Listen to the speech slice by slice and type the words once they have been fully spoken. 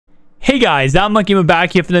Hey guys, I'm Monkey. We're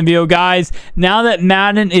back here for the video, guys. Now that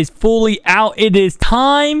Madden is fully out, it is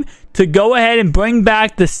time to go ahead and bring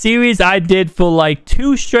back the series I did for like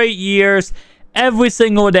 2 straight years, every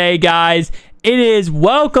single day, guys. It is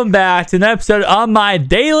welcome back to an episode of my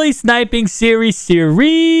daily sniping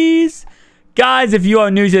series. Guys, if you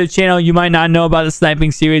are new to the channel, you might not know about the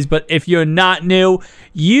sniping series, but if you're not new,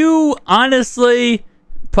 you honestly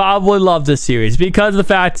probably love this series because of the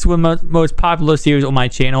fact it's one of the most popular series on my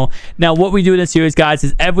channel. Now, what we do in this series, guys,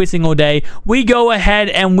 is every single day we go ahead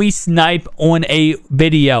and we snipe on a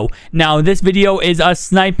video. Now, this video is us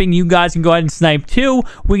sniping. You guys can go ahead and snipe too.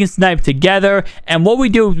 We can snipe together. And what we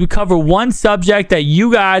do is we cover one subject that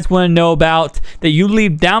you guys want to know about, that you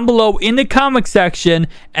leave down below in the comment section,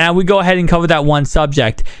 and we go ahead and cover that one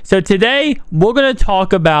subject. So today, we're going to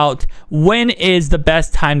talk about when is the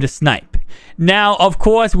best time to snipe. Now, of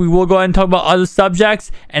course, we will go ahead and talk about other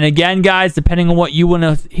subjects. And again, guys, depending on what you want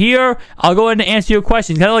to hear, I'll go ahead and answer your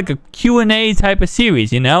questions. Kind of like a Q&A type of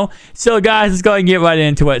series, you know? So, guys, let's go ahead and get right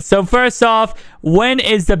into it. So, first off, when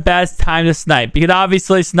is the best time to snipe? Because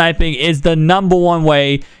obviously, sniping is the #1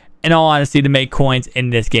 way, in all honesty, to make coins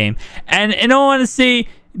in this game. And in all honesty,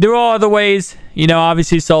 there are other ways, you know,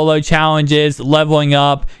 obviously solo challenges, leveling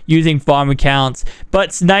up, using farm accounts,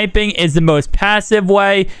 but sniping is the most passive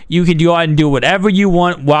way. You can go out and do whatever you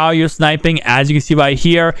want while you're sniping, as you can see right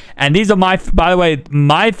here. And these are by the way,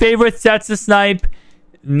 my favorite sets to snipe.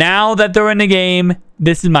 Now that they're in the game,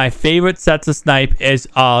 this is my favorite sets to snipe is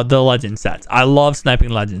the legend sets. I love sniping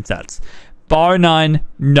legend sets. Bar none,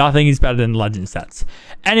 nothing is better than legend sets.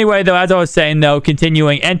 Anyway, though, as I was saying, though,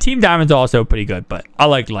 continuing, and Team Diamond's also pretty good, but I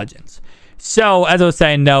like legends. So, as I was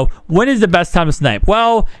saying, though, when is the best time to snipe?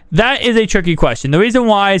 Well, that is a tricky question. The reason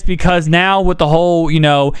why is because now with the whole, you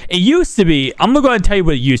know, it used to be, I'm going to go ahead and tell you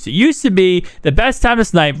what it used to. It used to be the best time to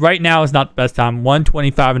snipe. Right now is not the best time,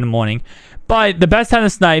 1:25 in the morning. But the best time to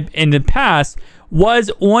snipe in the past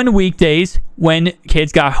was on weekdays when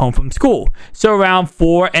kids got home from school. So around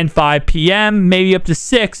 4 and 5 p.m., maybe up to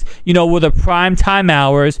 6, you know, were the prime time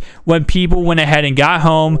hours when people went ahead and got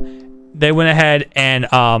home. They went ahead and,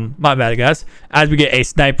 my bad, I guess, as we get a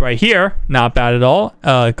snipe right here. Not bad at all. Go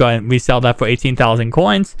ahead and resell that for 18,000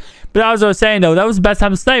 coins. But as I was saying, though, that was the best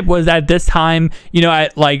time to snipe was at this time, you know,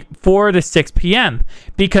 at like 4 to 6 p.m.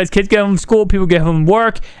 Because kids get home from school, people get home from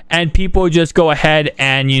work, and people just go ahead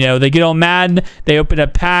and, you know, they get on Madden, they open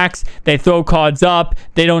up packs, they throw cards up,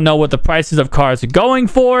 they don't know what the prices of cards are going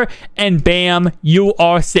for, and bam, you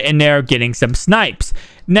are sitting there getting some snipes.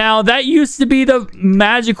 Now, that used to be the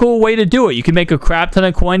magical way to do it. You can make a crap ton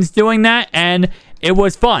of coins doing that, and it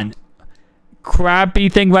was fun. Crappy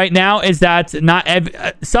thing right now is that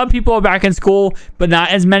some people are back in school, but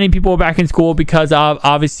not as many people are back in school because of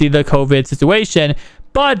obviously the COVID situation.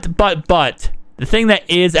 But the thing that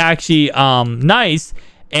is actually nice,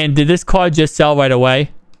 and did this card just sell right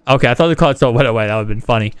away? Okay, I thought the card sold right away. That would have been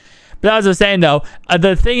funny. But as I was saying, though,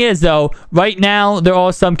 the thing is, though, right now there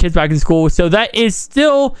are some kids back in school, so that is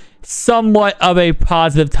still somewhat of a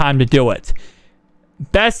positive time to do it.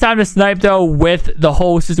 Best time to snipe, though, with the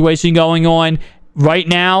whole situation going on right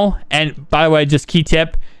now, and by the way, just key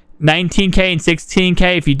tip, 19K and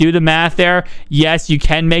 16K, if you do the math there, yes, you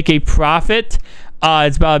can make a profit.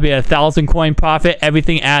 It's about to be 1,000 coin profit.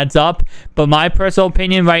 Everything adds up. But my personal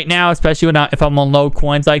opinion right now, especially if I'm on low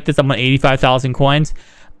coins like this, I'm on 85,000 coins.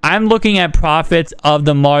 I'm looking at profits of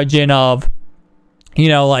the margin of, you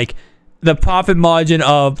know, like the profit margin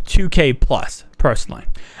of 2K plus, personally.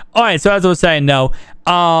 All right, so as I was saying, though,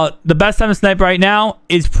 the best time to snipe right now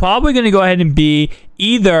is probably going to go ahead and be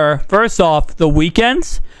either, first off, the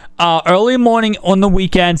weekends, early morning on the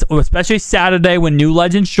weekends, or especially Saturday when new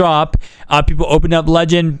legends drop. People open up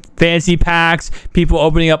legend fantasy packs, people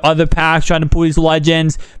opening up other packs, trying to pull these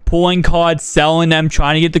legends, pulling cards, selling them,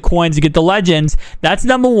 trying to get the coins to get the legends. That's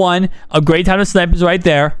 #1. A great time to snipe is right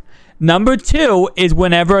there. #2 is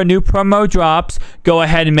whenever a new promo drops, go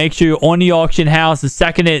ahead and make sure you're on the auction house the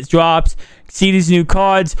second it drops. See these new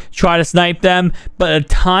cards, try to snipe them. But a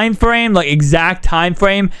time frame, like exact time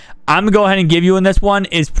frame, I'm going to go ahead and give you in this one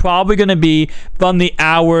is probably going to be from the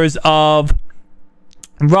hours of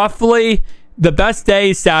roughly, the best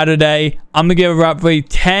day is Saturday. I'm going to give roughly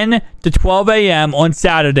 10 to 12 a.m. on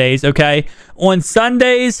Saturdays, okay? On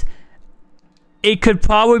Sundays, it could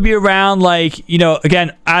probably be around like, you know,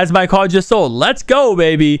 again, as my card just sold. Let's go,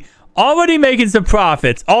 baby. Already making some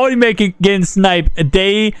profits. Already getting sniped a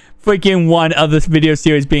day freaking 1 of this video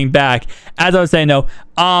series being back. As I was saying, though,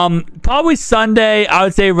 probably Sunday, I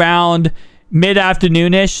would say around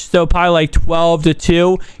mid-afternoonish, so probably like 12 to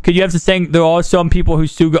 2, because you have to think there are some people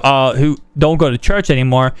who don't go to church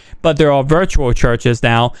anymore, but they're all virtual churches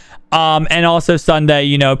now. And also Sunday,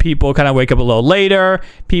 you know, people kind of wake up a little later.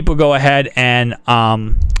 People go ahead and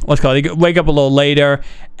they wake up a little later,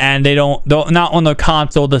 and they're not on the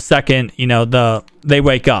console the second, you know, they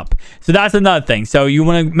wake up. So that's another thing. So you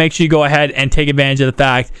want to make sure you go ahead and take advantage of the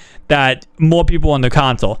fact that more people on the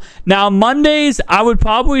console. Now Mondays, I would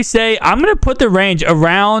probably say I'm gonna put the range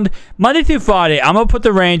around Monday through Friday. I'm gonna put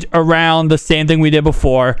the range around the same thing we did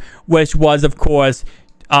before, which was, of course,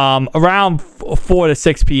 around 4 to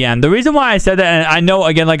 6 p.m. The reason why I said that, and I know,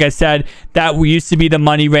 again, like I said, that we used to be the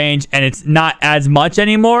money range and it's not as much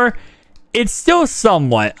anymore. It's still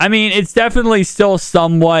somewhat. I mean, it's definitely still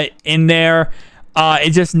somewhat in there.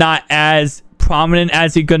 It's just not as prominent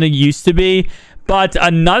as it's gonna used to be. But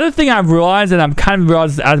another thing I've realized, and I'm kind of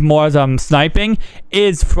realized as I'm sniping,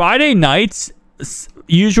 is Friday nights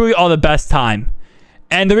usually are the best time.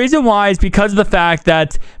 And the reason why is because of the fact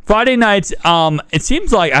that Friday nights, it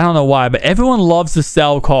seems like, I don't know why, but everyone loves to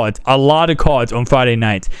sell cards, a lot of cards on Friday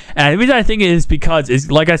nights. And the reason I think it is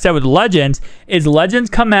because, like I said with Legends, Legends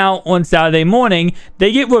come out on Saturday morning.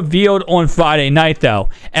 They get revealed on Friday night, though.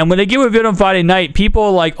 And when they get revealed on Friday night, people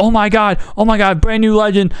are like, oh my God, brand new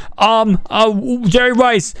Legend. Jerry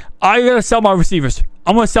Rice, I gotta sell my receivers.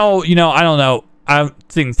 I'm gonna sell, you know, I don't know. I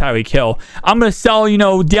think it's Tyreek Hill. I'm going to sell, you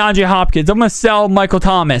know, DeAndre Hopkins. I'm going to sell Michael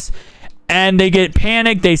Thomas. And they get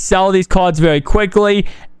panicked. They sell these cards very quickly.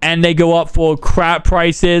 And they go up for crap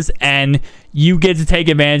prices. And you get to take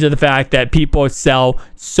advantage of the fact that people sell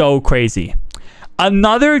so crazy.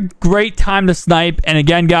 Another great time to snipe. And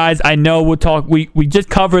again, guys, I know we'll talk. We just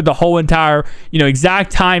covered the whole entire, you know,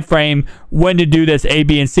 exact time frame when to do this A,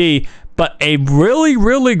 B, and C. But a really,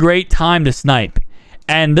 really great time to snipe.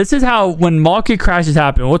 And this is how, when market crashes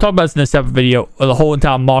happen, we'll talk about this in a separate video, the whole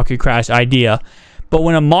entire market crash idea. But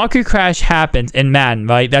when a market crash happens in Madden,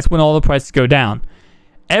 right, that's when all the prices go down.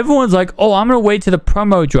 Everyone's like, oh, I'm going to wait till the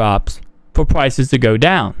promo drops for prices to go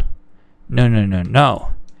down.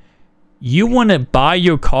 No. You want to buy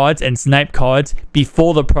your cards and snipe cards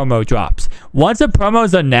before the promo drops. Once the promo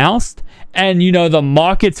is announced and, you know, the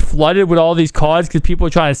market's flooded with all these cards because people are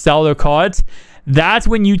trying to sell their cards, that's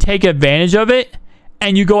when you take advantage of it.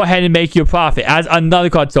 And you go ahead and make your profit as another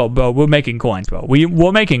card sold, bro. We're making coins, bro.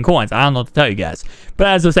 We're making coins. I don't know what to tell you guys. But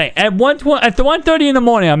as I was saying, at 1:30 in the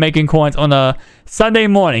morning, I'm making coins on a Sunday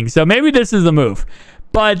morning. So maybe this is the move.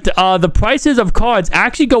 But the prices of cards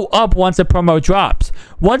actually go up once a promo drops.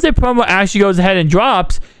 Once a promo actually goes ahead and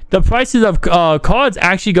drops, the prices of cards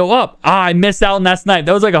actually go up. I missed out on that snipe.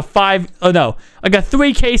 That was like a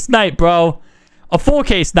 3K snipe, bro. A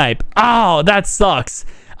 4K snipe. Oh, that sucks.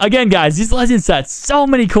 Again, guys, these legend sets, so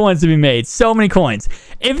many coins to be made. So many coins.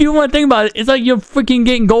 If you want to think about it, it's like you're freaking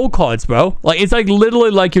getting gold cards, bro. Like, it's like literally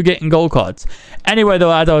like you're getting gold cards. Anyway,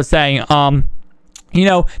 though, as I was saying, you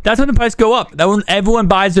know, that's when the price go up. That when everyone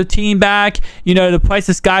buys their team back, you know, the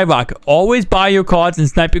prices skyrocket. Always buy your cards and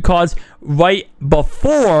snipe your cards right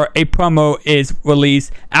before a promo is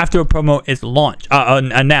released, after a promo is launched,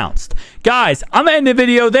 announced. Guys, I'm going to end the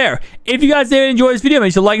video there. If you guys did enjoy this video,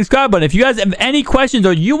 make sure to like and subscribe button. If you guys have any questions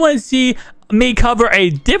or you want to see me cover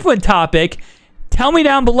a different topic, tell me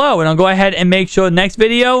down below and I'll go ahead and make sure the next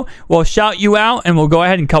video will shout you out and we'll go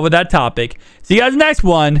ahead and cover that topic. See you guys in the next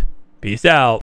one. Peace out.